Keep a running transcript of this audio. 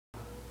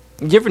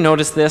you ever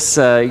notice this,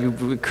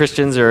 you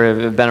Christians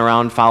or have been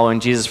around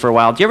following Jesus for a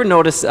while, do you ever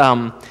notice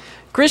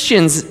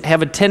Christians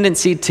have a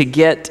tendency to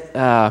get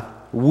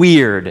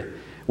weird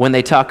when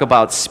they talk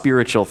about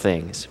spiritual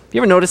things?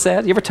 You ever notice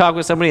that? You ever talk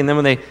with somebody and then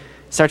when they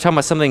start talking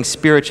about something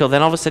spiritual,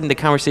 then all of a sudden the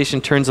conversation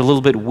turns a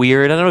little bit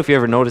weird? I don't know if you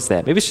ever noticed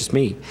that. Maybe it's just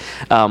me.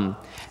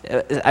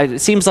 It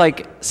seems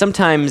like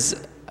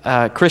sometimes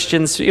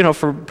Christians,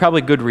 for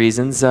probably good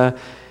reasons,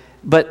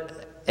 but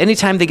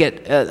anytime they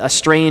get a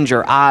strange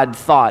or odd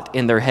thought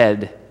in their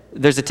head,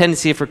 there's a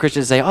tendency for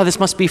Christians to say, oh, this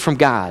must be from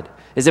God,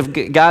 as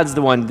if God's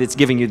the one that's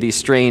giving you these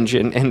strange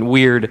and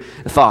weird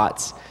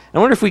thoughts. I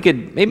wonder if we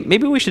could,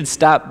 maybe we should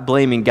stop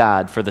blaming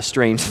God for the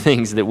strange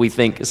things that we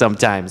think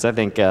sometimes. I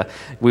think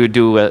we would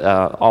do,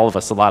 all of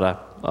us,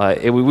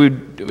 we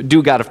would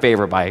do God a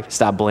favor by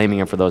stop blaming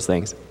Him for those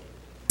things.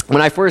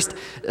 When I first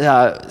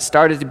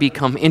started to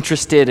become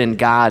interested in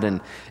God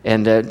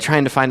and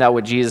trying to find out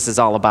what Jesus is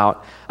all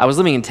about, I was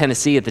living in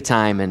Tennessee at the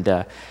time,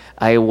 and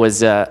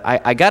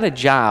I got a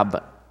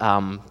job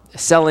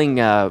selling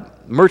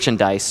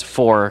merchandise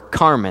for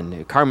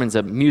Carmen. Carmen's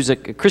a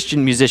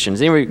Christian musician.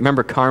 Does anybody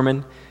remember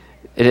Carmen?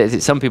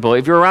 Some people,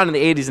 if you're around in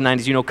the 80s and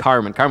 90s, you know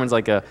Carmen. Carmen's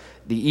like the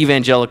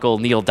evangelical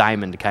Neil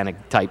Diamond kind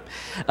of type.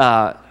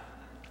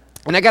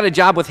 And I got a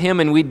job with him,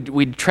 and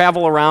we'd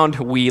travel around.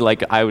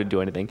 Like I would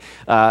do anything,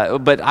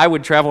 but I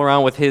would travel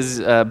around with his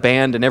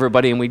band and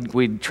everybody, and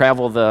we'd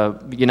travel the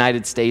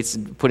United States,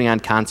 putting on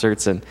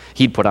concerts, and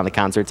he'd put on the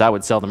concerts. I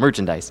would sell the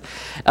merchandise.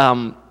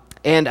 And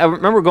I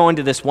remember going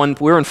to this one.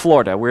 We were in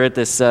Florida. We were at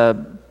this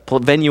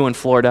venue in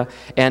Florida,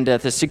 and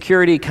the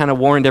security kind of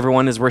warned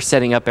everyone as we're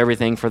setting up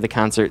everything for the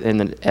concert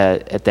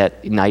at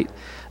that night.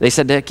 They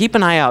said, keep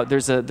an eye out.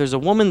 There's a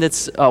woman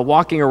that's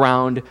walking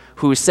around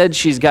who said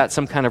she's got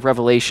some kind of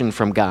revelation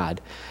from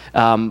God.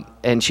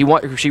 And she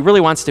really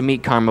wants to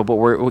meet Karma, but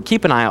we'll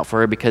keep an eye out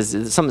for her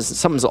because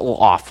something's a little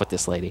off with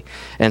this lady.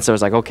 And so I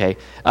was like, okay.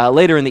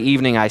 Later in the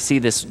evening, I see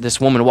this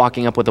woman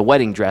walking up with a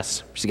wedding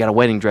dress. She's got a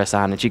wedding dress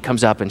on, and she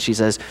comes up and she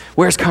says,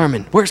 "Where's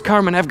Carmen? Where's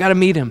Carmen? I've got to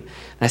meet him."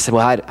 And I said,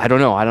 "Well, I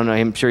don't know.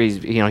 I'm sure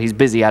he's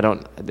busy.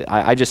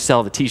 I just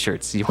sell the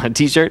T-shirts. You want a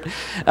T-shirt?"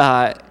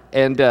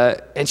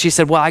 And she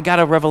said, "Well, I got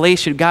a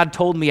revelation. God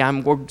told me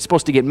we're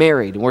supposed to get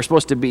married, and we're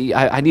supposed to be.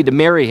 I need to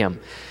marry him."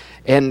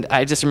 And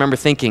I just remember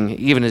thinking,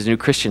 even as a new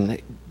Christian,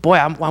 boy,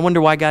 I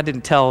wonder why God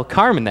didn't tell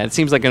Carmen that. It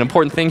seems like an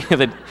important thing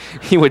that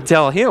He would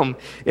tell him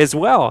as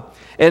well.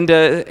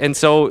 And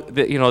so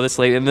this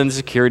lady, and then the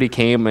security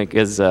came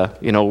because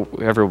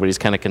everybody's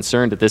kind of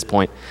concerned at this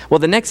point. Well,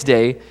 the next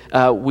day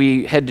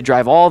we had to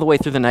drive all the way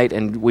through the night,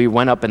 and we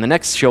went up, and the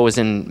next show was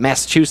in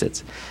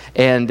Massachusetts,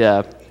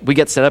 and we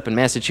get set up in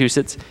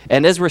Massachusetts,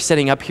 and as we're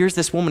setting up, here's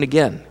this woman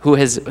again who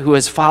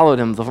has followed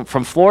him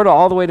from Florida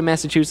all the way to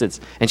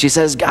Massachusetts, and she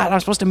says, "God, I'm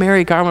supposed to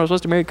marry Carmen. I'm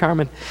supposed to marry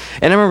Carmen."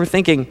 And I remember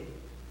thinking,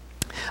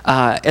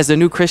 as a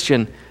new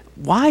Christian,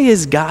 why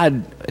is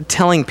God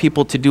telling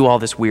people to do all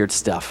this weird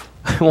stuff?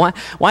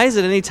 Why is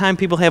it any time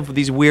people have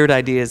these weird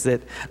ideas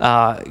that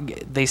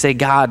they say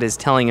God is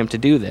telling them to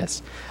do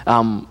this?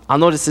 I'll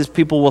notice as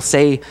people will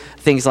say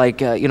things like,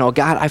 God,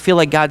 I feel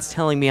like God's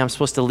telling me I'm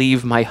supposed to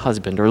leave my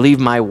husband or leave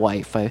my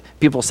wife.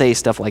 People say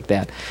stuff like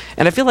that.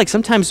 And I feel like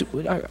sometimes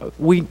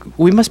we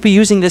must be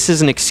using this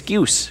as an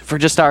excuse for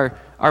just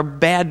our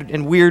bad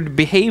and weird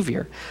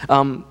behavior.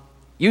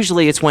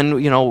 Usually it's when,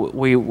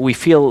 we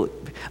feel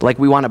like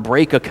we want to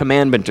break a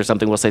commandment or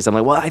something. We'll say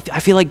something like, well, I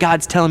feel like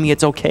God's telling me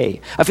it's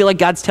okay. I feel like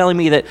God's telling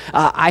me that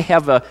I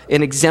have an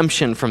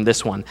exemption from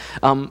this one.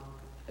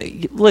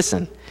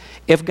 Listen,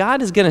 if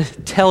God is going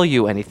to tell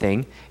you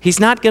anything, He's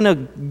not going to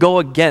go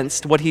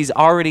against what He's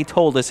already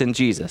told us in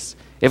Jesus.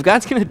 If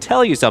God's going to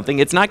tell you something,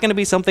 it's not going to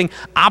be something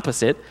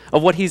opposite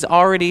of what He's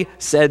already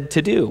said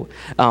to do.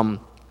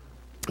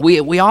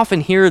 We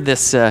often hear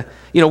this,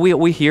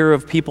 we hear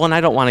of people, and I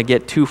don't want to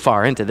get too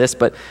far into this,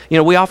 but,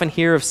 we often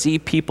see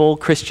people,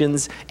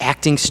 Christians,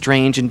 acting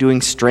strange and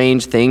doing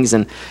strange things,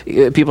 and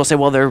people say,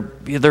 well, they're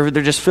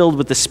just filled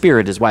with the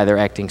Spirit is why they're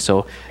acting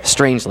so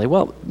strangely.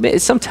 Well,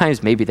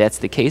 sometimes maybe that's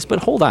the case, but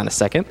hold on a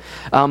second.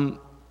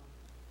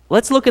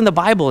 Let's look in the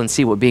Bible and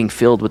see what being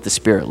filled with the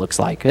Spirit looks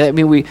like. I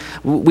mean,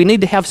 we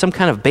need to have some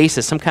kind of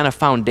basis, some kind of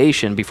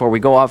foundation before we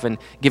go off and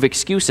give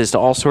excuses to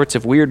all sorts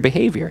of weird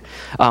behavior.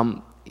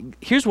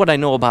 Here's what I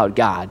know about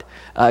God.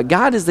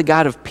 God is the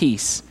God of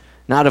peace,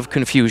 not of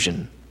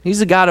confusion. He's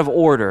the God of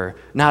order,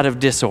 not of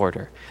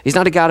disorder. He's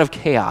not a God of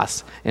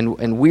chaos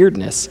and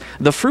weirdness.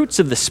 The fruits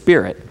of the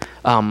Spirit,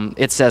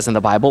 it says in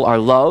the Bible, are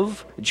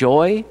love,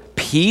 joy,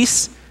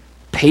 peace,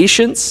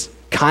 patience,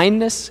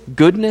 kindness,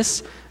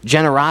 goodness,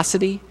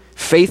 generosity,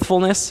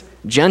 faithfulness,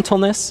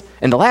 gentleness,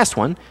 and the last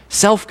one,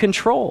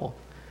 self-control.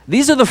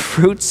 These are the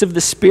fruits of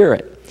the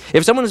Spirit.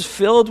 If someone is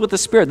filled with the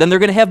Spirit, then they're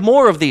going to have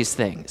more of these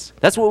things.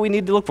 That's what we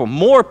need to look for.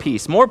 More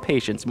peace, more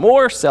patience,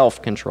 more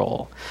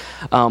self-control.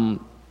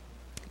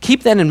 Keep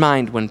keep that in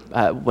mind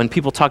when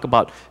people talk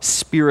about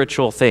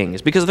spiritual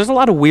things, because there's a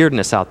lot of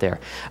weirdness out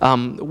there.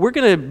 We're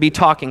going to be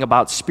talking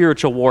about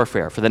spiritual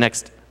warfare for the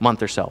next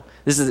month or so.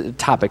 This is a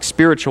topic,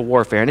 spiritual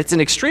warfare, and it's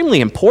an extremely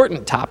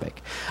important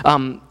topic.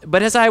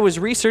 But as I was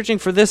researching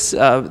for this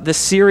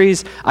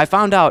series, I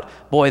found out,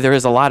 boy, there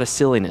is a lot of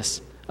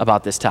silliness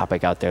about this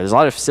topic out there. There's a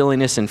lot of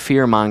silliness and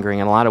fear-mongering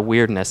and a lot of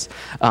weirdness.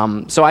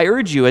 So I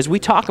urge you, as we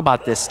talk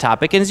about this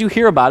topic, and as you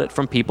hear about it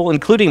from people,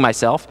 including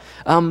myself,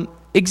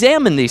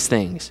 examine these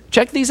things.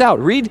 Check these out.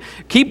 Read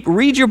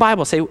your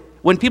Bible. Say,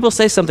 when people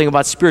say something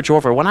about spiritual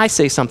warfare, when I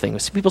say something,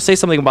 people say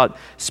something about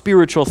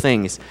spiritual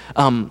things,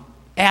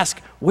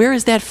 ask, where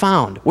is that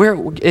found? Where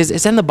is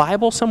it in the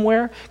Bible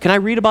somewhere? Can I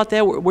read about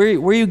that? Where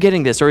are you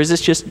getting this? Or is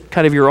this just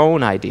kind of your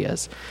own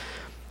ideas?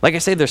 Like I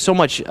say, there's so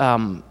much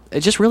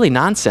just really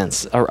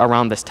nonsense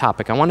around this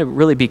topic. I want to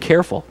really be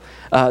careful.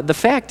 The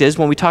fact is,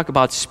 when we talk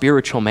about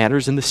spiritual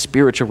matters in the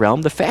spiritual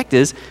realm, the fact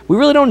is, we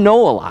really don't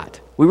know a lot.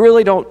 We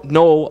really don't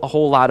know a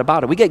whole lot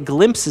about it. We get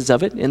glimpses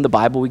of it in the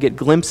Bible. We get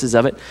glimpses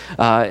of it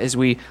as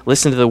we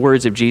listen to the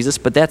words of Jesus,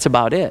 but that's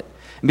about it.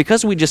 And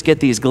because we just get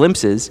these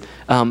glimpses,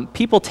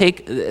 people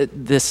take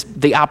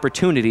the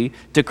opportunity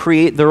to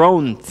create their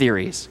own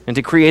theories and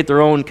to create their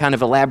own kind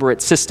of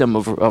elaborate system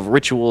of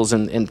rituals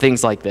and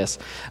things like this,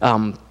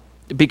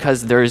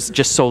 because there's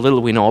just so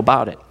little we know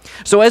about it.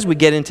 So as we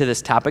get into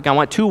this topic, I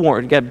want two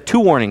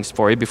warnings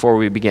for you before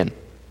we begin.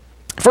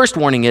 First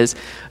warning is,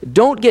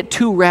 don't get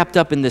too wrapped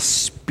up in this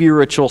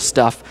spiritual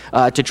stuff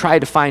to try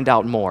to find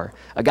out more.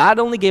 God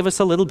only gave us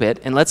a little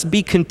bit, and let's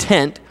be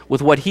content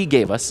with what he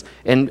gave us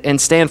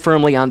and stand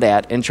firmly on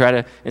that and try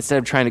to, instead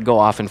of trying to go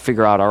off and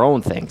figure out our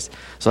own things.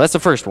 So that's the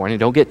first warning.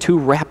 Don't get too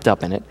wrapped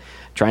up in it,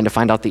 trying to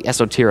find out the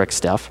esoteric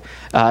stuff.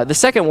 The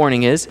second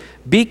warning is,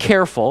 be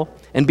careful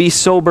and be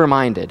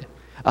sober-minded.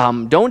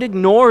 Don't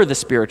ignore the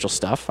spiritual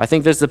stuff. I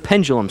think there's the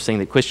pendulum thing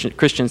that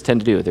Christians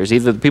tend to do. There's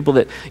either the people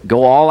that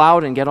go all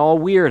out and get all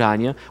weird on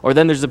you, or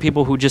then there's the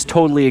people who just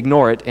totally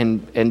ignore it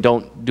and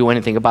don't do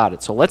anything about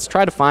it. So let's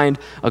try to find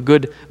a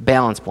good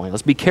balance point.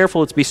 Let's be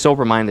careful, let's be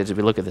sober-minded as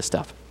we look at this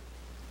stuff.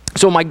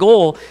 So my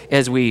goal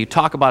as we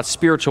talk about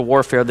spiritual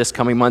warfare this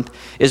coming month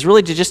is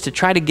really to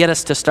try to get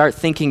us to start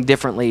thinking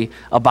differently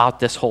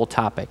about this whole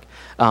topic.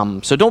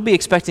 So don't be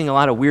expecting a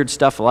lot of weird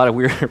stuff, a lot of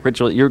weird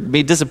ritual. You'll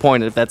be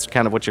disappointed if that's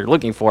kind of what you're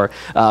looking for.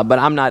 But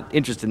I'm not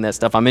interested in that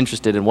stuff. I'm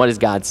interested in what has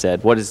God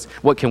said.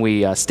 What can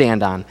we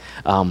stand on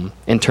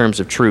in terms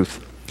of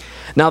truth.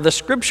 Now the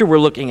scripture we're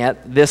looking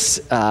at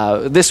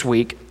this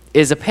week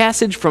is a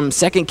passage from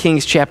 2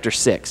 Kings chapter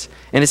 6.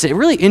 And it's a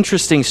really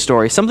interesting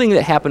story, something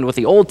that happened with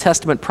the Old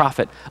Testament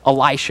prophet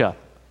Elisha.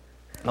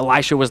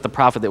 Elisha was the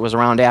prophet that was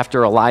around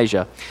after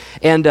Elijah.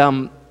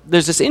 And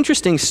there's this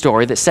interesting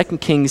story that 2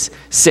 Kings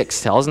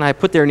 6 tells, and I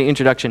put there in the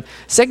introduction.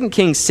 2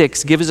 Kings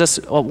 6 gives us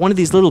one of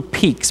these little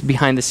peeks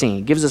behind the scene.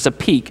 It gives us a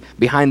peek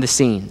behind the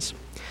scenes.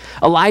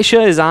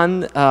 Elisha is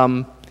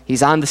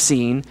he's on the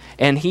scene,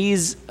 and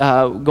he's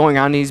going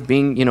on, he's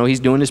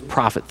doing his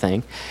prophet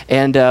thing.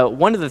 And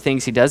one of the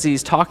things he does,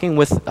 he's talking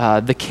with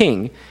the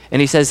king,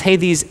 and he says, hey,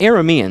 these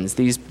Arameans,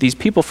 these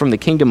people from the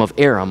kingdom of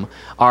Aram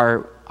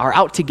are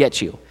out to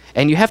get you.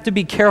 And you have to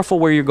be careful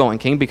where you're going,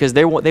 king, because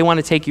they want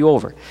to take you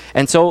over.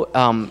 And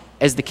so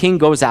as the king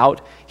goes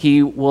out,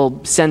 he will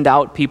send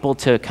out people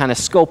to kind of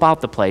scope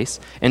out the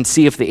place and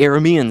see if the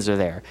Arameans are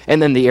there.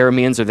 And then the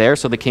Arameans are there,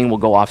 so the king will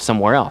go off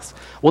somewhere else.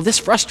 Well, this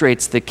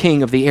frustrates the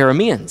king of the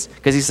Arameans,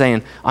 because he's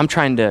saying, I'm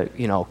trying to,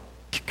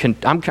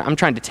 I'm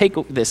trying to take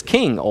this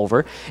king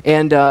over,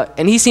 and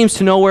he seems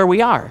to know where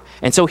we are.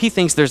 And so he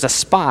thinks there's a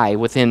spy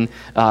within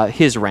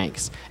his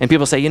ranks. And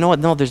people say, you know what,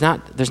 no, there's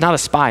not a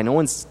spy. No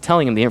one's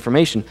telling him the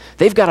information.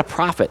 They've got a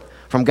prophet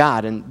from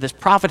God, and this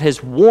prophet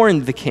has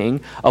warned the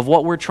king of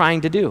what we're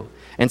trying to do.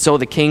 And so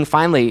the king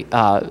finally,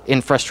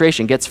 in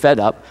frustration, gets fed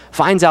up,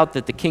 finds out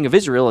that the king of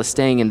Israel is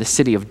staying in the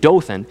city of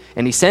Dothan,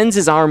 and he sends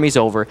his armies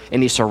over,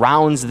 and he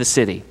surrounds the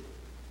city.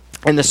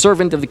 And the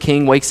servant of the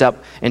king wakes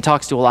up and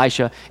talks to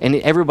Elisha, and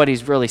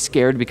everybody's really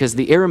scared because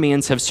the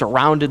Arameans have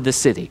surrounded the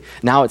city.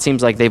 Now it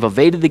seems like they've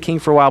evaded the king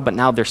for a while, but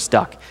now they're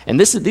stuck. And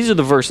these are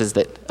the verses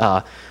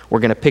that we're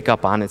going to pick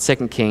up on in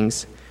 2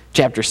 Kings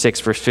chapter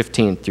 6, verse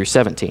 15 through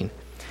 17.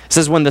 It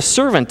says, when the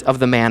servant of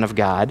the man of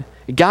God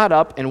got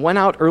up and went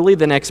out early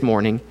the next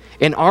morning,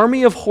 an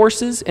army of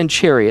horses and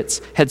chariots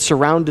had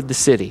surrounded the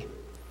city.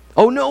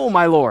 Oh no,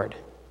 my lord,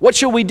 what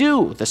shall we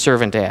do? The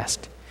servant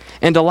asked.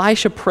 And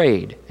Elisha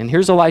prayed, and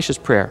here's Elisha's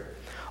prayer.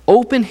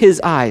 Open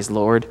his eyes,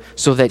 Lord,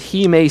 so that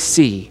he may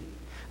see.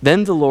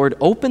 Then the Lord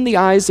opened the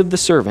eyes of the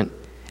servant,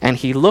 and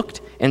he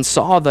looked and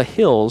saw the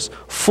hills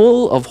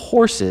full of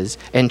horses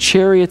and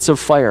chariots of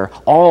fire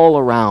all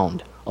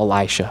around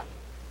Elisha.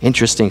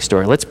 Interesting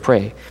story. Let's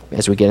pray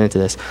as we get into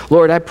this.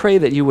 Lord, I pray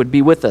that you would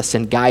be with us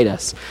and guide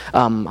us.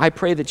 I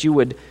pray that you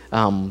would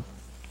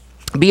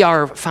be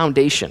our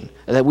foundation,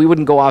 that we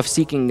wouldn't go off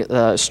seeking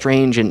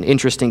strange and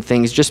interesting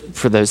things just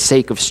for the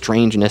sake of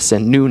strangeness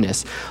and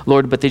newness,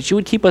 Lord, but that you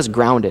would keep us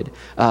grounded.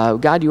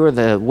 God, you are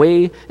the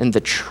way and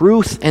the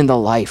truth and the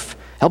life,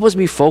 Help us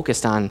be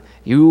focused on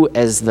you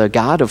as the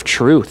God of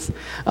truth,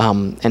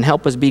 and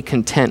help us be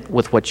content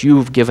with what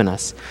you've given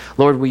us.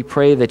 Lord, we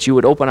pray that you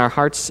would open our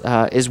hearts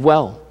as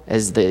well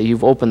as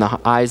you've opened the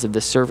eyes of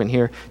this servant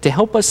here to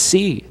help us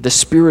see the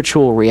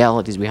spiritual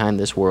realities behind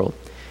this world.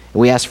 And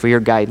we ask for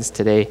your guidance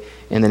today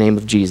in the name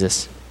of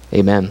Jesus.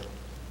 Amen.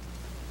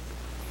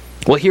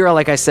 Well, here,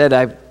 like I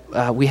said,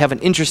 we have an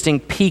interesting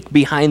peek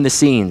behind the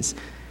scenes.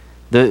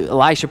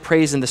 Elisha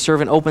prays and the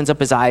servant opens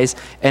up his eyes,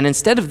 and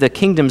instead of the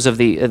kingdoms of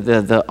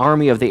the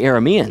army of the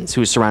Arameans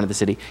who surrounded the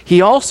city,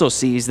 he also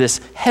sees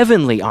this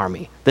heavenly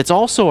army that's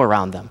also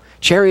around them,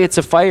 chariots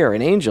of fire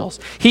and angels.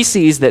 He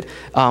sees that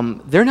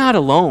they're not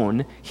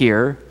alone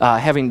here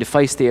having to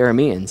face the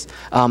Arameans.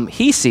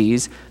 He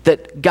sees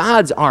that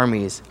God's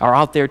armies are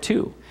out there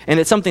too, and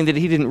it's something that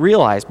he didn't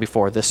realize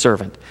before, this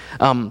servant.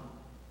 And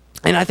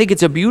I think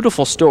it's a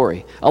beautiful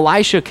story.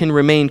 Elisha can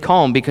remain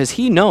calm because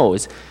he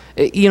knows,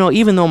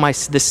 even though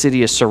this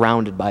city is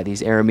surrounded by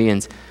these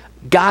Arameans,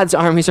 God's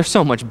armies are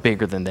so much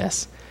bigger than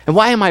this. And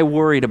why am I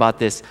worried about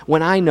this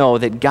when I know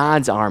that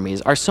God's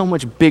armies are so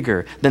much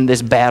bigger than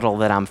this battle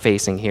that I'm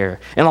facing here?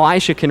 And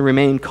Elisha can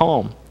remain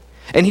calm.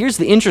 And here's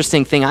the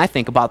interesting thing I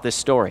think about this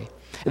story,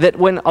 that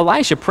when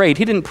Elisha prayed,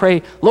 he didn't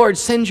pray, Lord,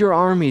 send your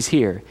armies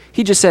here.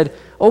 He just said,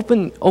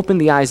 open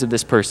the eyes of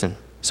this person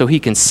so he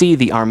can see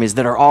the armies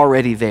that are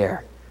already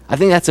there. I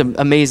think that's an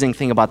amazing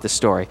thing about this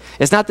story.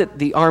 It's not that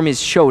the armies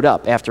showed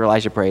up after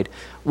Elijah prayed.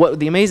 What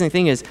the amazing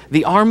thing is,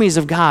 the armies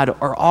of God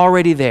are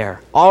already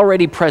there,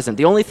 already present.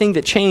 The only thing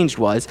that changed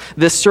was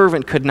this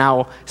servant could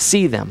now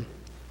see them.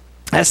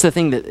 That's the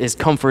thing that is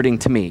comforting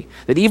to me,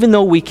 that even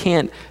though we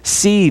can't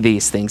see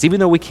these things, even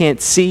though we can't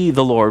see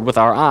the Lord with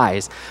our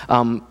eyes,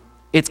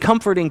 it's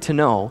comforting to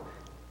know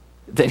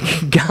that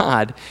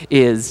God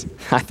is,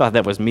 I thought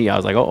that was me, I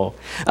was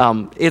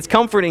like, it's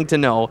comforting to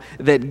know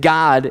that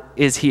God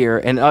is here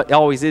and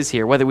always is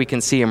here, whether we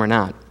can see him or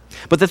not.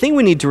 But the thing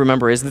we need to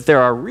remember is that there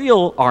are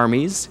real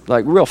armies,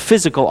 like real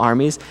physical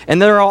armies,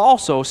 and there are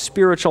also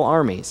spiritual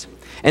armies.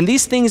 And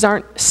these things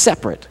aren't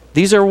separate.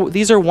 These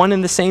are one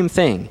and the same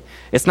thing.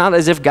 It's not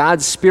as if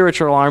God's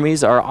spiritual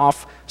armies are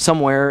off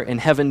somewhere in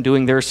heaven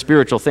doing their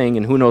spiritual thing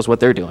and who knows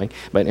what they're doing,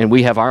 and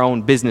we have our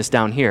own business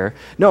down here.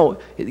 No,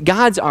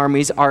 God's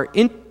armies are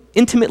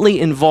intimately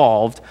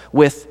involved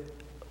with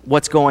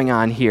what's going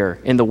on here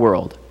in the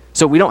world.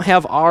 So we don't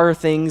have our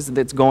things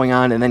that's going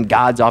on and then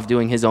God's off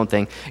doing his own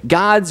thing.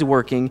 God's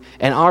working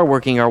and our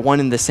working are one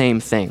and the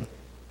same thing.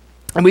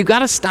 And we've got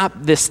to stop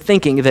this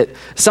thinking that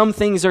some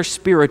things are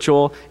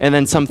spiritual and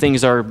then some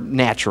things are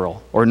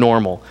natural or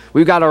normal.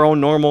 We've got our own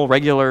normal,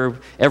 regular,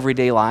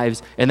 everyday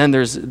lives, and then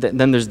there's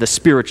the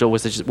spiritual,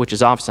 which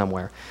is off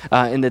somewhere,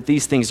 and that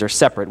these things are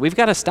separate. We've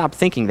got to stop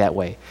thinking that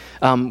way.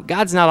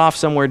 God's not off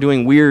somewhere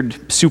doing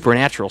weird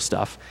supernatural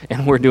stuff,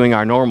 and we're doing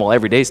our normal,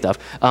 everyday stuff.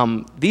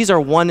 These are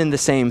one and the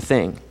same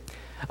thing.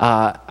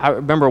 I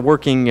remember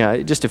working,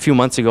 just a few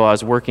months ago, I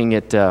was working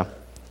at...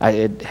 I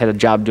had a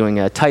job doing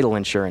title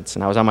insurance,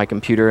 and I was on my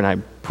computer, and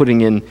I'm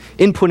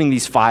inputting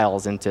these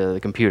files into the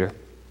computer.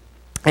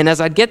 And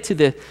as I'd get to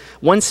the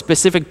one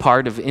specific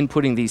part of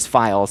inputting these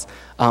files,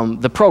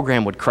 the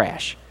program would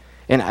crash.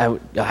 And I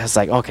was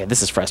like, okay,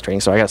 this is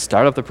frustrating. So I got to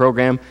start up the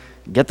program,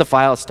 get the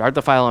file, start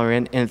the file I'm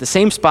in, and at the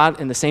same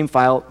spot in the same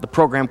file, the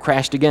program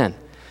crashed again.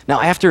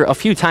 Now, after a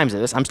few times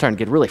of this, I'm starting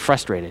to get really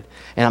frustrated,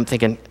 and I'm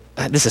thinking,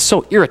 this is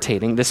so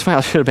irritating. This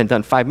file should have been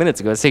done 5 minutes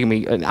ago. It's taking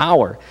me an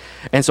hour.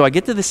 And so I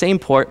get to the same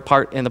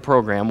part in the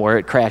program where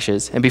it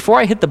crashes, and before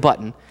I hit the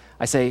button,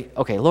 I say,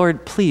 okay,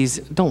 Lord, please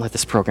don't let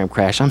this program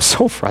crash. I'm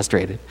so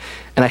frustrated.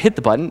 And I hit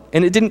the button,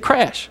 and it didn't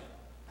crash.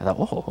 I thought,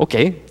 oh,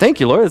 okay, thank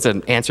you, Lord. That's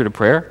an answer to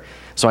prayer.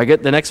 So I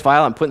get the next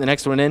file, I'm putting the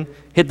next one in,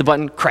 hit the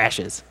button,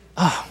 crashes.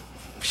 Oh,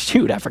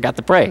 shoot, I forgot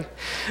to pray.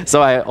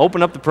 So I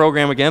open up the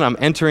program again. I'm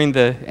entering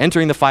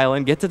the file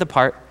in, get to the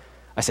part.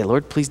 I say,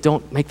 Lord, please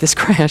don't make this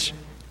crash.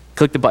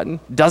 Click the button,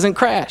 doesn't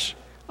crash.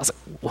 I was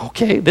like,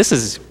 okay, this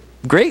is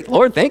great,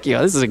 Lord, thank you.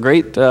 This is a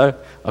great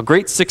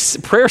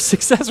prayer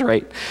success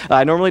rate.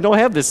 I normally don't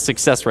have this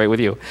success rate with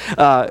you.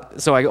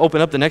 So I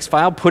open up the next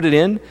file, put it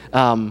in,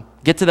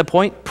 get to the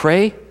point,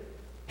 pray,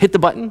 hit the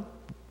button,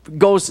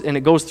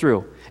 it goes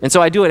through. And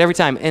so I do it every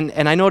time.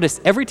 And I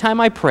notice every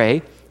time I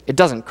pray, it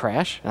doesn't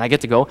crash, and I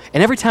get to go.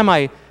 And every time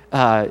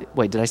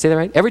wait, did I say that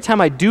right? Every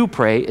time I do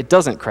pray, it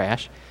doesn't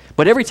crash.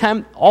 But every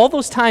time, all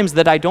those times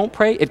that I don't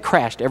pray, it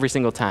crashed every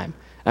single time.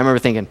 I remember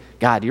thinking,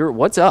 God,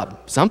 what's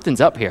up? Something's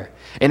up here.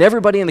 And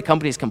everybody in the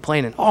company is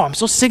complaining, oh, I'm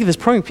so sick of this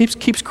program,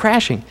 keeps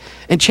crashing.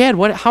 And Chad,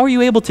 how are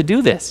you able to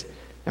do this?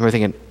 And we're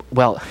thinking,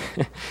 well,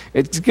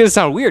 it's going to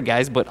sound weird,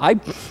 guys, but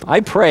I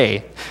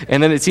pray,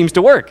 and then it seems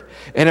to work.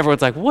 And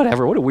everyone's like,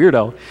 whatever, what a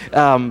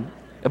weirdo.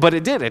 But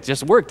it did. It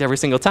just worked every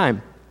single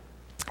time.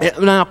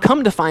 Now,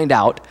 come to find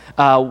out,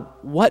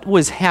 what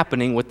was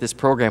happening with this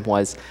program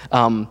was,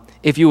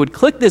 if you would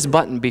click this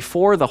button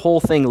before the whole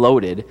thing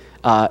loaded,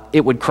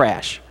 it would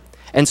crash.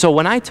 And so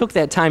when I took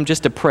that time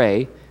just to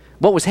pray,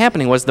 what was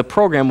happening was the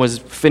program was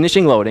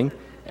finishing loading,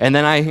 and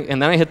then I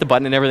hit the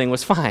button and everything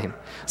was fine.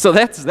 So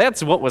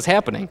that's what was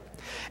happening.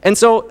 And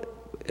so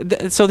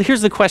so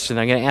here's the question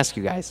I'm going to ask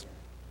you guys.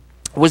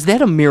 Was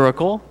that a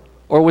miracle,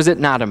 or was it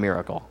not a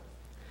miracle?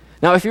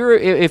 Now, if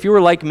you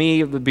were like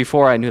me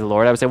before I knew the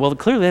Lord, I would say, well,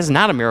 clearly this is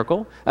not a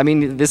miracle. I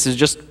mean, this is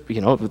just,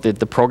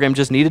 the program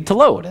just needed to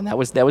load, and that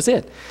was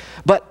it.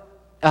 But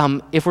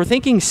if we're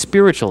thinking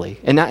spiritually,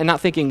 and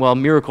not thinking, well,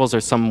 miracles are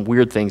some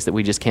weird things that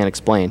we just can't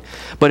explain,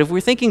 but if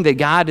we're thinking that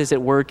God is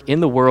at work in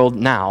the world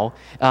now,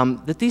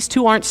 that these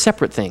two aren't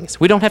separate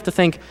things. We don't have to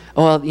think,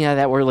 oh, well, yeah,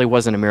 that really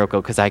wasn't a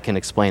miracle because I can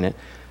explain it.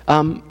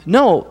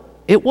 No,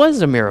 it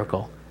was a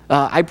miracle.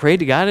 I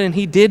prayed to God, and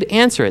he did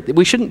answer it.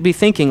 We shouldn't be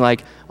thinking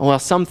like, oh, well,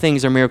 some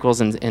things are miracles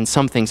and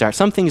some things aren't.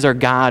 Some things are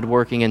God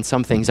working and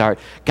some things aren't.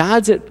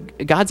 God's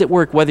at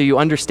work whether you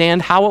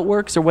understand how it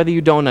works or whether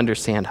you don't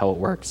understand how it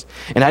works.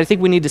 And I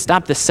think we need to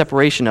stop this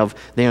separation of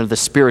the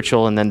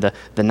spiritual and then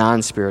the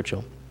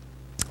non-spiritual.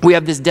 We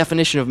have this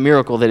definition of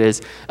miracle that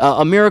is,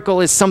 a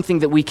miracle is something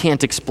that we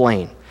can't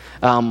explain.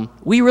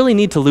 We really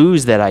need to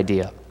lose that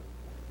idea.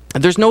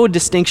 There's no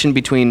distinction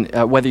between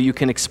whether you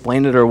can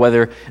explain it or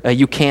whether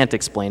you can't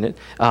explain it.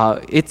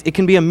 It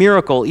can be a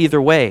miracle either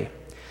way.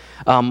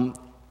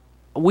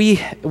 We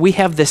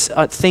have this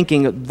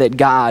thinking that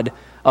God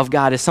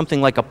is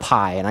something like a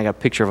pie, and I got a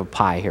picture of a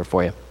pie here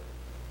for you.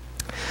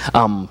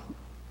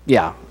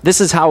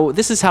 This is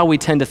how we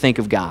tend to think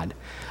of God.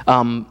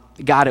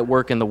 God at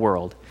work in the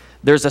world.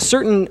 There's a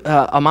certain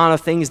amount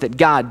of things that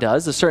God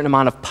does, a certain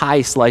amount of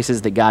pie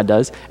slices that God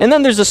does, and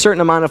then there's a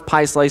certain amount of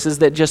pie slices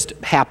that just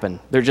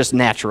happen. They're just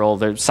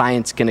natural.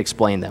 Science can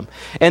explain them.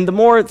 And the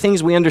more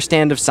things we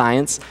understand of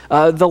science,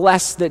 the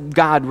less that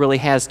God really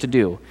has to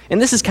do. And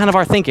this is kind of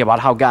our thinking about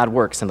how God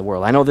works in the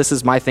world. I know this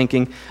is my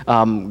thinking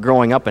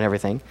growing up and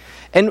everything.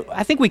 And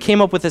I think we came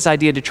up with this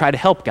idea to try to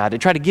help God, to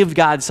try to give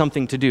God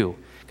something to do.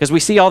 Because we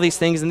see all these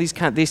things, and these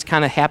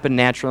kind of happen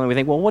naturally, and we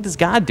think, well, what is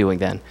God doing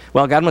then?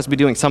 Well, God must be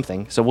doing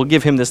something, so we'll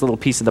give him this little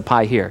piece of the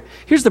pie here.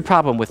 Here's the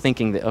problem with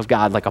thinking of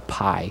God like a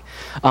pie.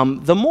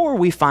 The more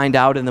we find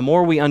out and the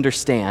more we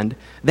understand,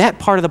 that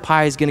part of the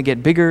pie is going to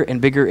get bigger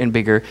and bigger and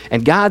bigger,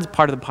 and God's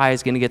part of the pie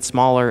is going to get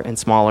smaller and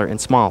smaller and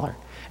smaller.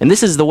 And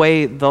this is the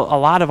way a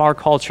lot of our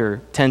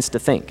culture tends to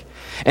think.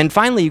 And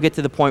finally, you get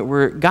to the point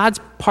where God's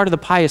part of the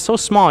pie is so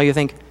small, you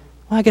think,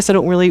 well, I guess we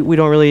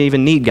don't really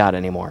even need God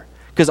anymore.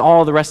 Because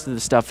all the rest of the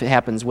stuff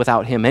happens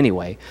without him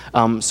anyway.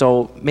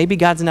 So maybe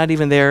God's not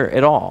even there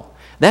at all.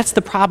 That's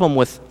the problem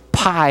with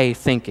pie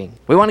thinking.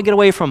 We want to get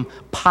away from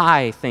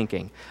pie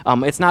thinking.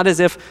 It's not as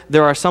if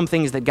there are some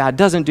things that God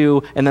doesn't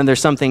do and then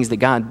there's some things that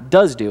God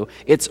does do.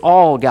 It's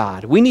all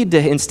God. We need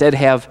to instead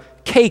have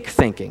cake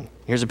thinking.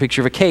 Here's a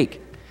picture of a cake.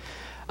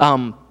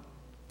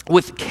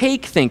 With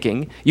cake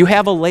thinking, you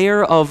have a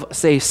layer of,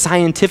 say,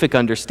 scientific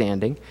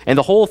understanding, and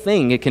the whole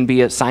thing, it can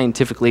be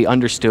scientifically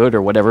understood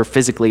or whatever,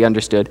 physically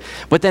understood,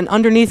 but then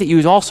underneath it,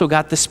 you've also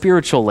got the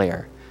spiritual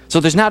layer. So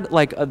there's not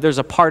like, there's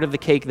a part of the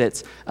cake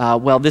that's,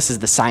 well, this is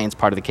the science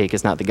part of the cake,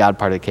 it's not the God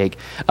part of the cake.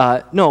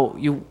 No,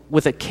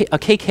 a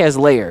cake has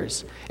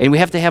layers, and we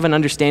have to have an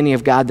understanding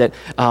of God that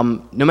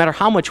no matter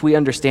how much we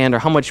understand or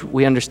how much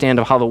we understand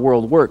of how the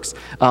world works,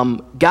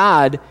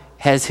 God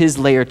has his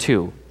layer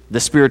too. The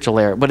spiritual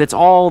layer, but it's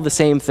all the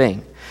same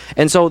thing.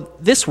 And so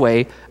this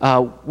way,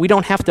 we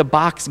don't have to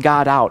box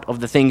God out of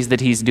the things that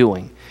he's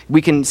doing.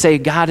 We can say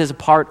God is a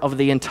part of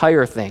the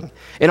entire thing.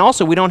 And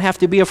also, we don't have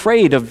to be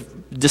afraid of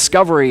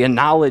discovery and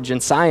knowledge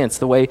and science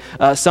the way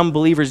some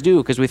believers do,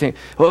 because we think,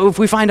 well, if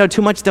we find out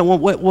too much, then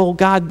what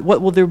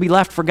will there be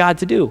left for God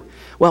to do?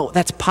 Well,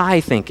 that's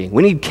pie thinking.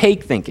 We need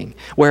cake thinking,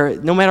 where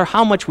no matter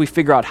how much we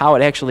figure out how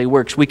it actually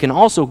works, we can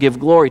also give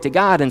glory to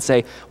God and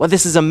say, well,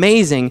 this is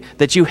amazing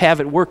that you have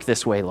it work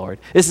this way, Lord.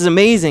 This is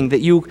amazing that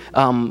you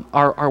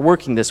are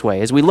working this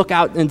way. As we look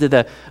out into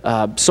the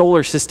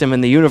solar system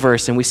and the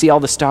universe and we see all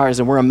the stars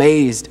and we're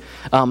amazed,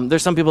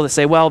 there's some people that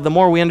say, well, the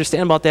more we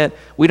understand about that,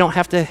 we don't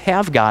have to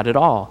have God at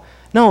all.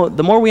 No,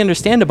 the more we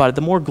understand about it,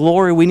 the more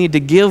glory we need to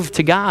give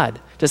to God.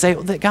 To say,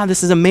 God,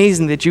 this is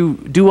amazing that you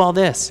do all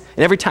this.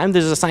 And every time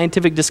there's a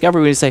scientific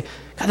discovery, we say,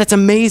 God, that's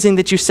amazing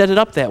that you set it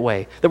up that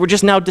way, that we're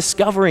just now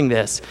discovering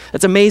this.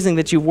 That's amazing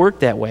that you've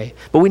worked that way.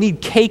 But we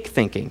need cake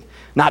thinking,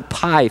 not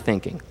pie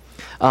thinking.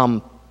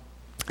 And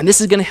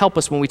this is going to help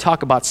us when we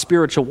talk about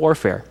spiritual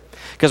warfare.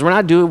 Because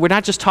we're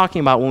not just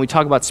talking about, when we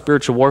talk about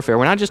spiritual warfare,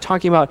 we're not just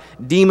talking about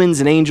demons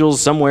and angels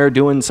somewhere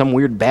doing some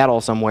weird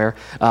battle somewhere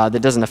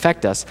that doesn't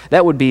affect us.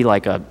 That would be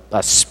like a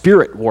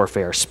spirit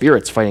warfare,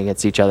 spirits fighting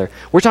against each other.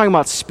 We're talking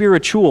about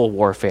spiritual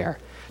warfare,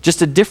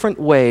 just a different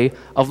way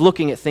of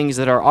looking at things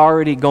that are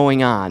already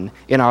going on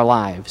in our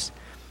lives.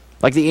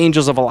 Like the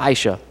angels of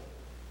Elisha.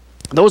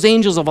 Those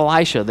angels of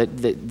Elisha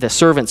that the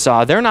servant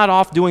saw, they're not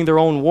off doing their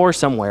own war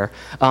somewhere.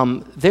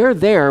 They're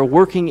there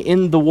working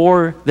in the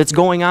war that's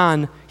going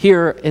on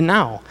here and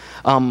now.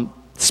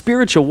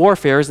 Spiritual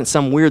warfare isn't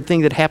some weird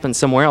thing that happens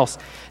somewhere else.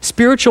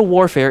 Spiritual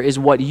warfare is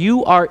what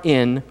you are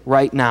in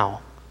right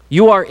now.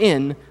 You are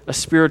in a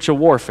spiritual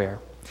warfare.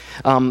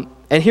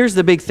 And here's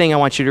the big thing I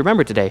want you to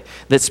remember today,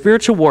 that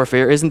spiritual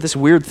warfare isn't this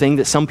weird thing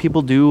that some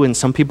people do and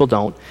some people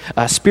don't.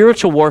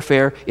 Spiritual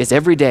warfare is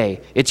every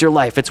day. It's your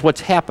life. It's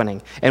what's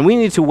happening. And we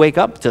need to wake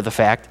up to the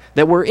fact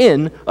that we're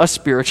in a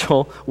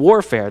spiritual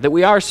warfare, that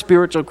we are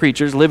spiritual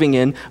creatures living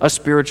in a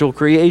spiritual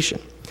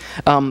creation.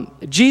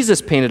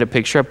 Jesus painted a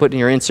picture, I put in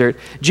your insert,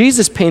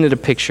 Jesus painted a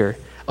picture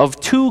of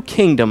two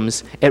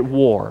kingdoms at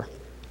war.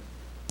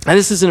 And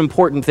this is an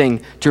important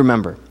thing to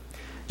remember.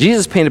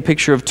 Jesus painted a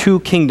picture of two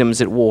kingdoms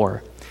at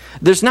war.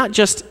 There's not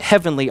just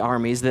heavenly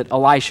armies that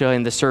Elisha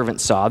and the servant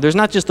saw. There's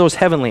not just those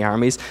heavenly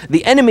armies.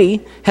 The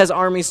enemy has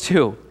armies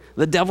too.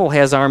 The devil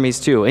has armies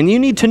too. And you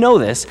need to know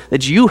this,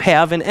 that you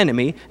have an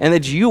enemy and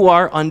that you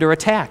are under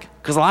attack.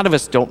 Because a lot of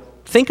us don't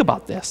think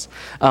about this.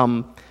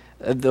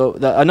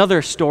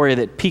 Another story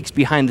that peeks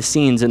behind the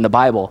scenes in the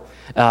Bible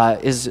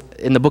is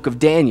in the book of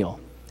Daniel.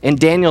 And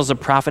Daniel's a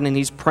prophet, and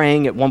he's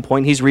praying at one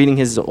point. He's reading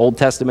his Old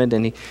Testament,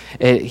 and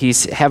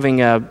he's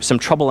having some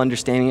trouble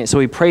understanding it, so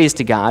he prays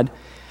to God.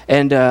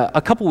 And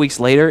a couple weeks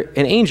later,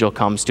 an angel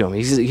comes to him.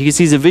 He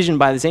sees a vision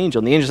by this angel,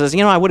 and the angel says,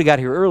 I would have got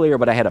here earlier,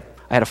 but I had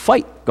a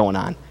fight going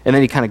on. And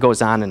then he kind of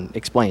goes on and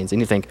explains,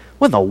 and you think,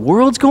 what in the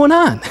world's going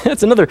on?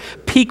 That's another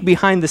peek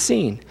behind the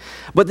scene.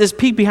 But this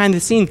peek behind the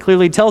scene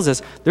clearly tells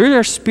us there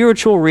are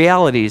spiritual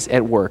realities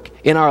at work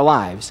in our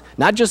lives,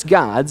 not just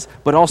God's,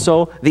 but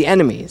also the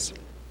enemy's.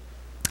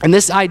 And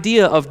this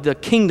idea of the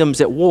kingdoms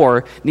at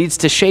war needs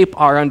to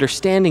shape our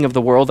understanding of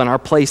the world and our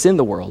place in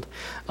the world.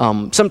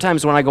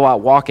 Sometimes when I go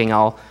out walking,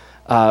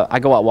 I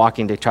go out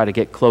walking to try to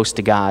get close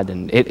to God,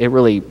 and it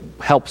really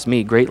helps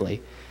me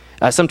greatly.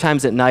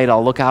 Sometimes at night,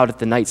 I'll look out at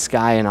the night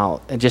sky and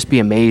I'll just be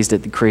amazed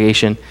at the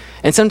creation.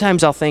 And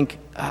sometimes I'll think,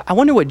 I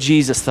wonder what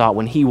Jesus thought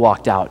when he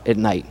walked out at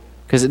night.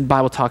 Because the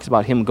Bible talks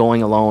about him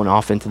going alone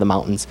off into the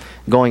mountains,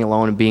 going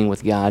alone and being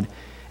with God.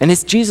 And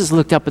as Jesus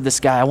looked up at the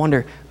sky, I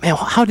wonder, man,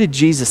 how did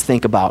Jesus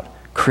think about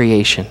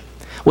creation?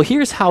 Well,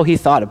 here's how he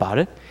thought about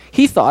it.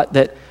 He thought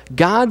that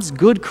God's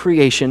good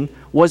creation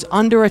was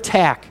under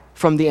attack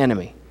from the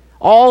enemy.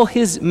 All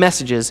his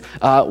messages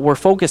were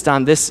focused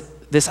on this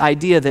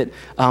idea that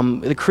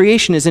the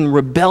creation is in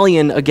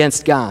rebellion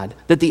against God,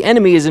 that the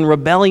enemy is in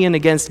rebellion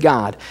against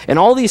God. And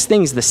all these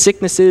things, the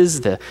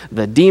sicknesses,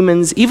 the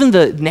demons, even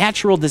the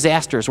natural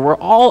disasters, were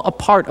all a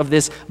part of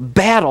this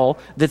battle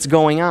that's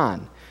going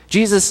on.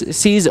 Jesus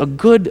sees a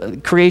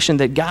good creation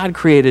that God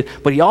created,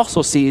 but he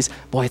also sees,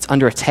 boy, it's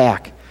under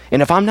attack.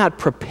 And if I'm not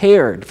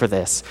prepared for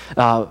this,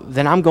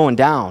 then I'm going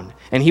down.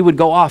 And he would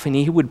go off and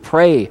he would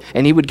pray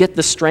and he would get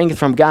the strength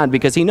from God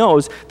because he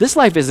knows this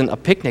life isn't a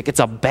picnic, it's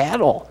a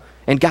battle.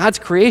 And God's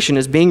creation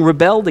is being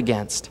rebelled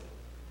against.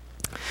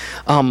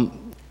 I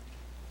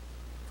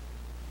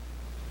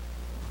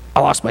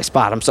lost my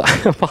spot, I'm sorry,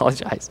 I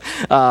apologize.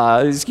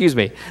 Excuse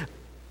me.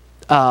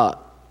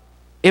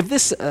 If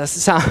this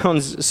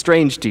sounds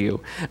strange to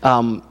you,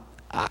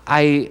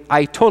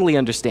 I totally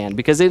understand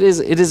because it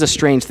is a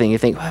strange thing. You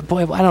think, oh,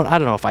 boy, I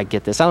don't know if I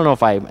get this. I don't know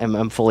if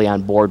I'm fully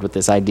on board with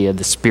this idea,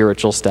 the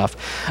spiritual stuff.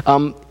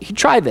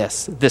 Try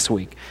this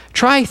week.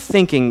 Try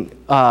thinking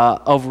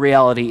of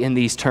reality in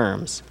these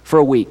terms for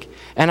a week,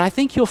 and I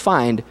think you'll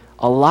find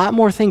a lot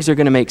more things are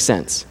going to make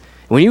sense.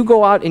 When you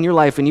go out in your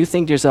life and you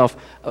think to yourself,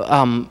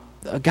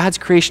 God's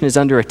creation is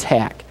under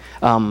attack,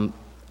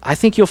 I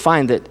think you'll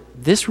find that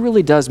this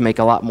really does make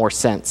a lot more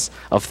sense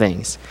of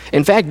things.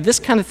 In fact,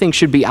 this kind of thing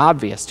should be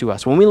obvious to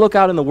us. When we look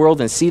out in the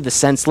world and see the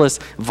senseless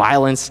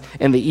violence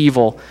and the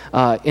evil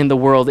in the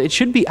world, it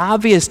should be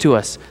obvious to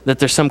us that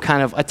there's some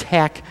kind of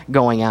attack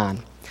going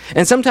on.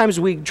 And sometimes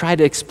we try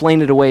to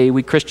explain it away,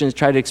 we Christians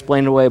try to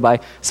explain it away by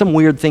some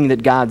weird thing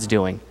that God's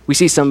doing. We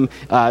see some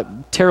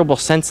terrible,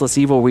 senseless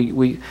evil,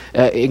 we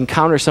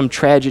encounter some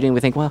tragedy, and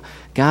we think, well,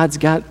 God's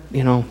got,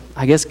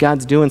 I guess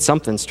God's doing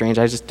something strange,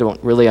 I just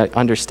don't really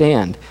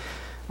understand.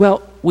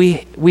 Well,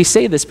 we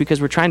say this because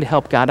we're trying to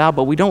help God out,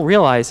 but we don't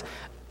realize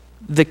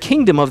the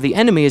kingdom of the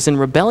enemy is in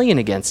rebellion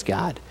against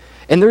God.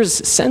 And there's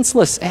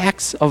senseless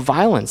acts of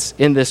violence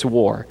in this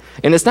war.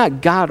 And it's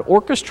not God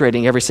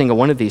orchestrating every single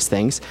one of these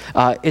things.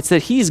 It's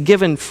that he's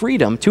given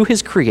freedom to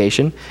his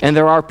creation, and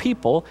there are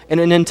people in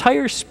an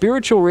entire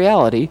spiritual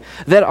reality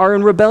that are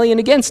in rebellion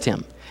against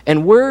him.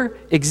 And we're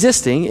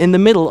existing in the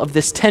middle of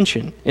this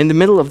tension, in the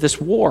middle of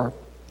this war.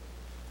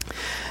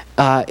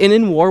 And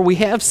in war, we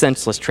have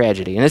senseless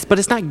tragedy, but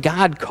it's not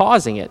God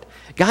causing it.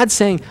 God's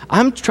saying,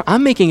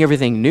 I'm making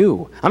everything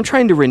new. I'm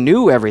trying to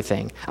renew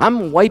everything.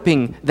 I'm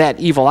wiping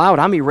that evil out.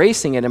 I'm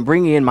erasing it and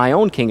bringing in my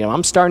own kingdom.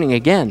 I'm starting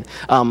again.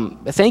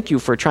 Thank you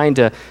for trying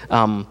to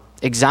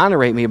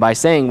exonerate me by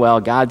saying, well,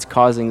 God's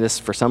causing this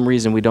for some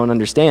reason we don't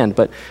understand.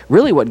 But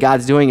really what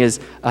God's doing is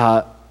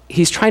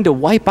he's trying to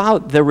wipe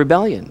out the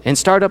rebellion and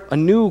start up a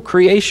new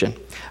creation,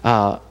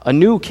 a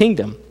new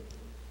kingdom.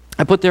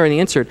 I put there in the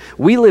insert,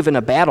 we live in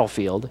a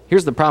battlefield.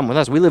 Here's the problem with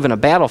us. We live in a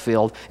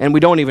battlefield, and we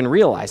don't even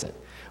realize it.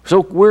 So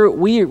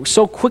we're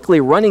so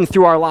quickly running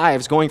through our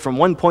lives, going from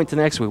one point to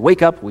the next. We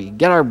wake up, we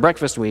get our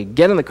breakfast, we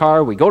get in the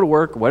car, we go to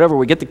work, whatever,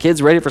 we get the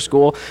kids ready for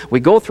school. We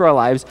go through our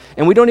lives,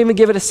 and we don't even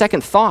give it a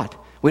second thought.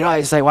 We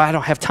always say, well, I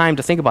don't have time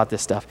to think about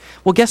this stuff.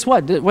 Well, guess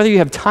what? Whether you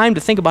have time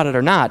to think about it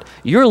or not,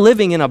 you're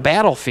living in a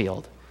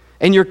battlefield.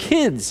 And your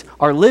kids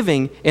are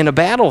living in a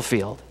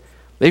battlefield.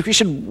 We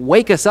should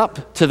wake us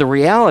up to the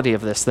reality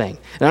of this thing.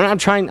 And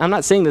I'm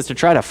not saying this to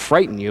try to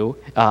frighten you.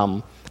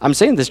 I'm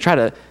saying this to try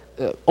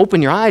to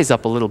open your eyes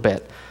up a little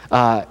bit.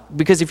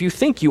 Because if you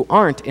think you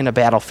aren't in a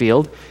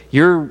battlefield,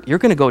 you're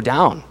going to go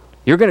down.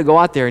 You're going to go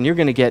out there and you're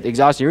going to get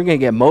exhausted. You're going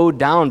to get mowed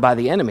down by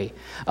the enemy.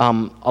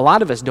 A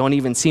lot of us don't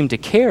even seem to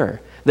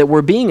care that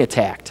we're being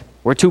attacked.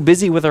 We're too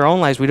busy with our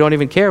own lives. We don't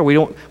even care.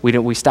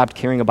 We stopped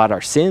caring about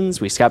our sins.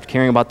 We stopped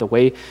caring about the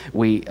way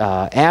we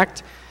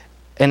act.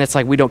 And it's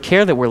like we don't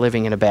care that we're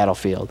living in a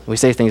battlefield. We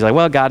say things like,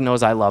 well, God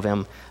knows I love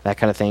him, that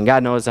kind of thing.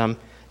 God knows I'm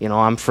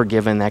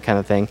forgiven, that kind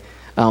of thing.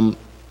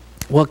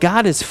 Well,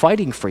 God is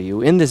fighting for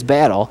you in this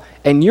battle,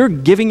 and you're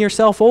giving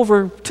yourself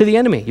over to the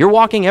enemy. You're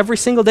walking every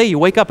single day. You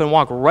wake up and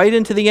walk right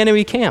into the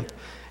enemy camp.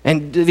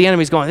 And the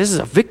enemy's going, this is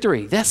a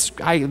victory. This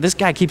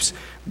guy keeps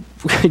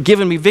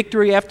giving me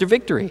victory after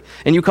victory.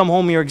 And you come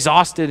home, you're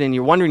exhausted, and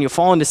you're wondering, you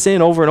fall into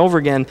sin over and over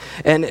again.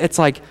 And it's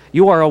like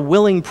you are a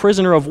willing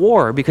prisoner of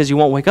war because you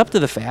won't wake up to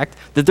the fact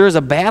that there's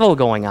a battle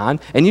going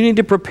on, and you need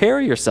to prepare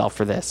yourself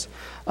for this.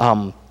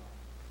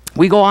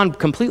 We go on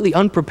completely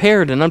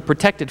unprepared and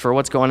unprotected for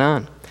what's going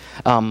on.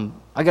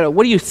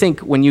 What do you think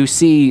when you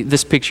see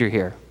this picture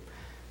here?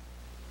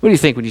 What do you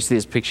think when you see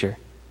this picture?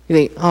 You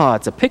think, oh,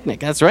 it's a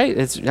picnic. That's right.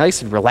 It's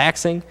nice and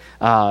relaxing.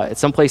 It's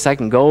someplace I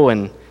can go,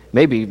 and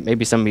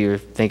maybe some of you are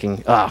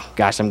thinking, oh,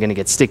 gosh, I'm going to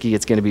get sticky.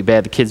 It's going to be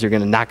bad. The kids are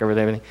going to knock over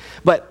everything.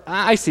 But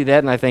I see that,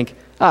 and I think,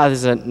 this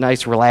is a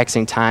nice,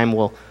 relaxing time.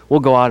 We'll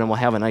go out and we'll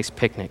have a nice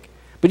picnic.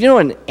 But you know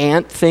what an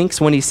ant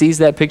thinks when he sees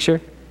that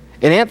picture?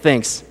 An ant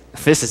thinks,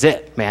 this is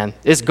it, man.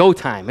 It's go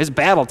time. It's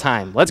battle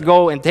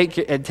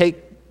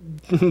take.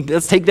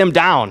 Let's take them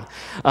down.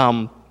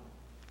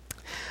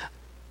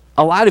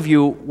 A lot of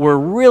you were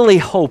really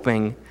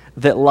hoping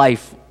that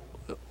life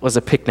was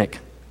a picnic,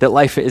 that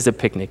life is a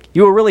picnic.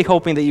 You were really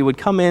hoping that you would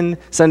come in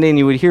Sunday and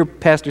you would hear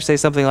Pastor say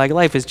something like,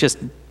 life is just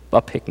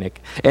a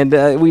picnic,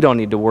 and we don't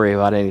need to worry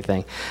about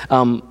anything.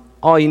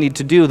 All you need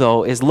to do,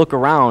 though, is look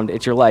around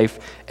at your life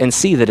and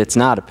see that it's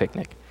not a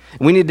picnic.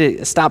 We need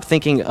to stop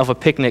thinking of a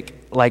picnic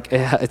like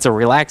it's a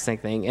relaxing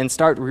thing and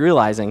start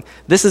realizing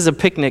this is a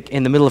picnic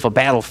in the middle of a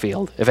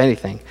battlefield, if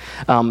anything.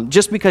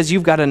 Just because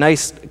you've got a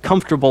nice,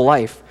 comfortable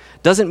life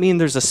doesn't mean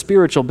there's a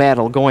spiritual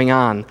battle going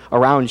on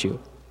around you.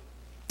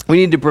 We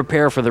need to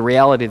prepare for the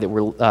reality that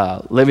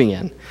we're living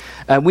in.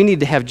 We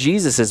need to have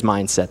Jesus'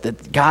 mindset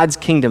that God's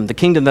kingdom, the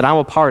kingdom that I'm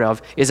a part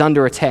of, is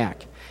under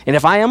attack. And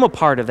if I am a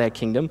part of that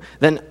kingdom,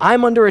 then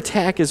I'm under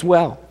attack as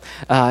well.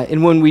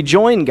 And when we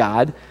join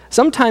God,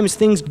 sometimes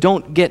things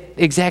don't get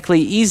exactly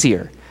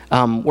easier.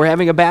 We're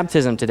having a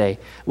baptism today.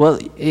 Well,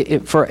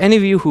 for any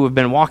of you who have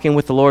been walking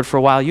with the Lord for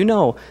a while, you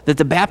know that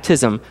the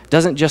baptism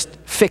doesn't just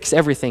fix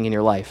everything in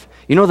your life.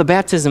 You know, the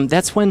baptism,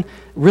 that's when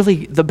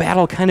really the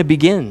battle kind of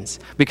begins.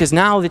 Because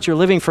now that you're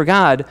living for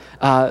God,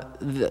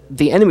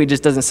 the enemy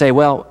just doesn't say,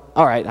 well,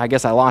 all right, I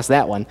guess I lost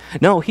that one.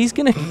 No, he's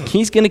gonna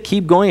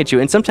keep going at you.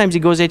 And sometimes he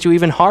goes at you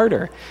even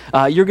harder.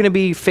 You're going to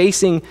be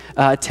facing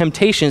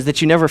temptations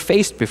that you never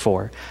faced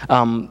before.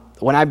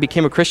 When I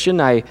became a Christian,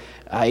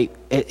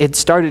 it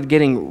started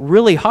getting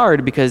really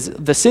hard because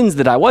the sins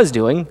that I was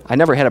doing, I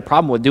never had a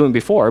problem with doing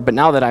before. But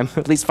now that I'm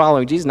at least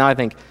following Jesus, now I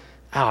think,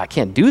 oh, I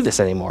can't do this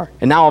anymore.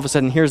 And now all of a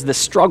sudden, here's this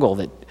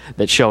struggle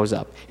that shows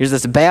up. Here's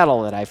this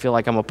battle that I feel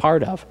like I'm a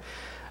part of.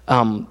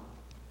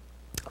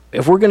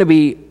 If we're going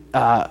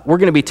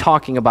to be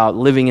talking about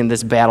living in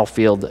this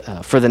battlefield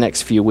for the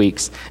next few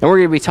weeks. And we're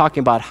going to be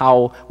talking about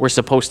how we're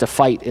supposed to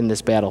fight in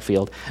this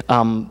battlefield.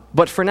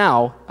 But for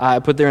now, I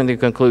put there in the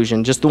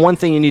conclusion, just the one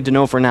thing you need to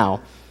know for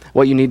now,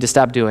 what you need to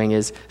stop doing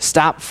is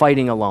stop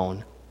fighting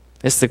alone.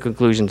 This is the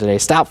conclusion today.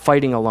 Stop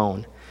fighting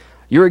alone.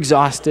 You're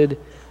exhausted.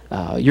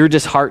 You're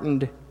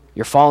disheartened.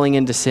 You're falling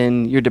into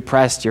sin. You're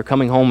depressed. You're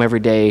coming home every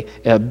day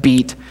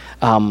beat.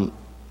 You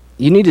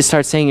need to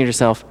start saying to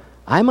yourself,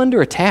 I'm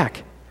under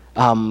attack.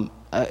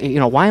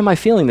 Why am I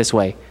feeling this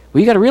way?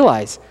 Well, you got to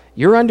realize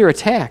you're under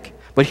attack.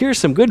 But here's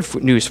some good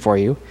news for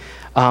you.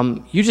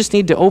 You just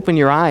need to open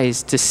your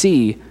eyes to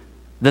see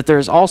that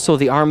there's also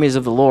the armies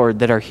of the Lord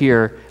that are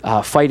here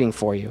fighting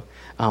for you.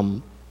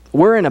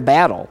 We're in a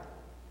battle,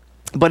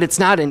 but it's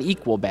not an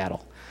equal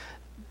battle.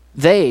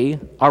 They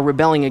are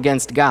rebelling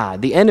against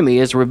God. The enemy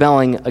is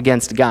rebelling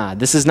against God.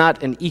 This is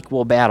not an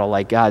equal battle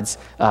like God's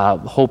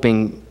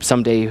hoping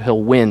someday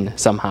he'll win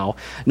somehow.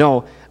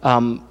 No,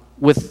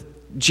 with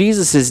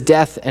Jesus'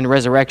 death and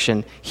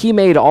resurrection, he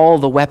made all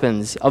the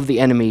weapons of the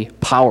enemy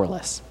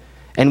powerless.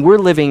 And we're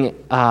living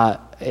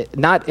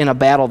not in a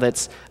battle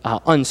that's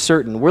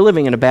uncertain. We're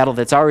living in a battle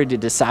that's already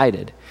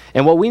decided.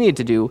 And what we need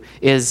to do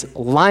is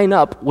line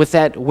up with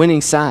that winning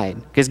side,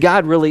 because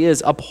God really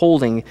is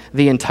upholding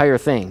the entire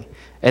thing.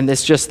 And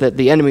it's just that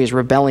the enemy is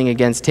rebelling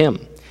against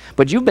him.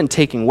 But you've been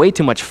taking way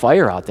too much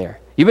fire out there.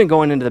 You've been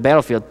going into the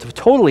battlefield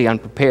totally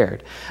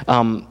unprepared.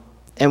 And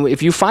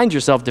if you find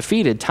yourself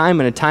defeated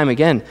time and time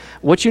again,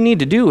 what you need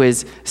to do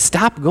is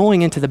stop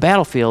going into the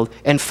battlefield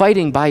and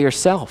fighting by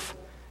yourself.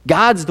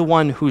 God's the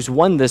one who's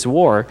won this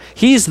war.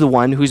 He's the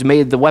one who's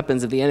made the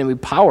weapons of the enemy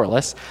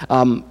powerless.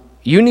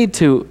 You need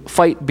to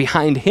fight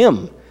behind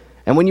him.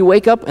 And when you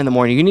wake up in the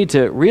morning, you need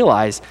to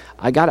realize,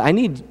 I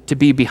need to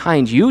be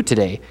behind you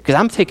today because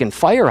I'm taking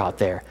fire out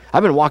there.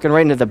 I've been walking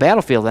right into the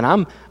battlefield and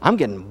I'm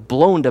getting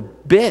blown to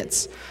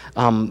bits.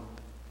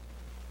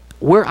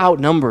 We're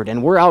outnumbered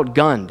and we're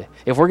outgunned.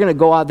 If we're going to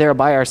go out there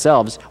by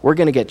ourselves, we're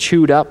going to get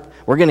chewed up.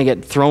 We're going to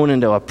get thrown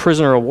into a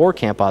prisoner of war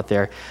camp out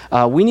there.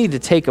 We need to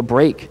take a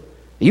break.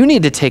 You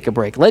need to take a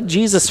break. Let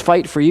Jesus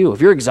fight for you.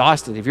 If you're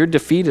exhausted, if you're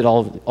defeated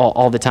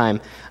all the time,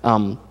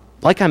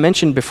 like I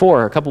mentioned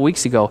before a couple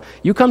weeks ago,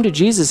 you come to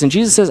Jesus and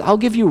Jesus says, I'll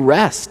give you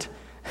rest.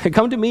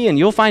 Come to me and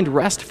you'll find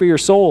rest for your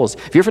souls.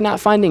 If you're not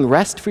finding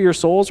rest for your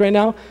souls right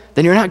now,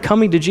 then you're not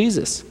coming to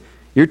Jesus.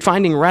 You're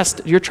finding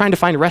rest. You're trying to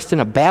find rest in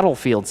a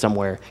battlefield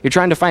somewhere. You're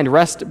trying to find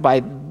rest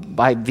by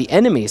the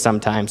enemy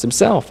sometimes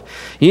himself.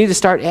 You need to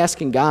start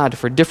asking God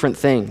for different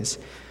things.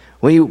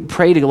 When you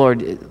pray to the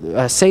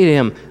Lord, say to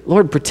him,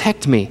 Lord,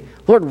 protect me.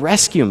 Lord,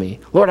 rescue me.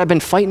 Lord, I've been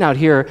fighting out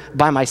here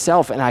by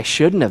myself and I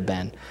shouldn't have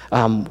been.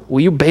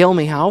 Will you bail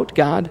me out,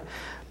 God?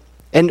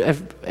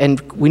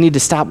 And we need to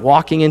stop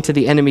walking into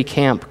the enemy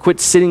camp. Quit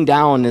sitting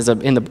down as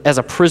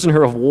a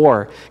prisoner of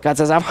war. God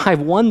says,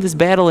 I've won this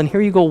battle, and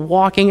here you go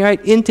walking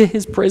right into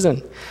his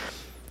prison.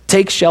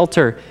 Take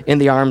shelter in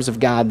the arms of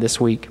God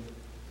this week.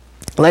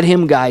 Let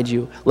him guide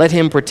you. Let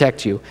him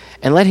protect you.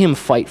 And let him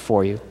fight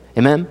for you.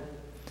 Amen?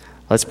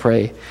 Let's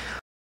pray.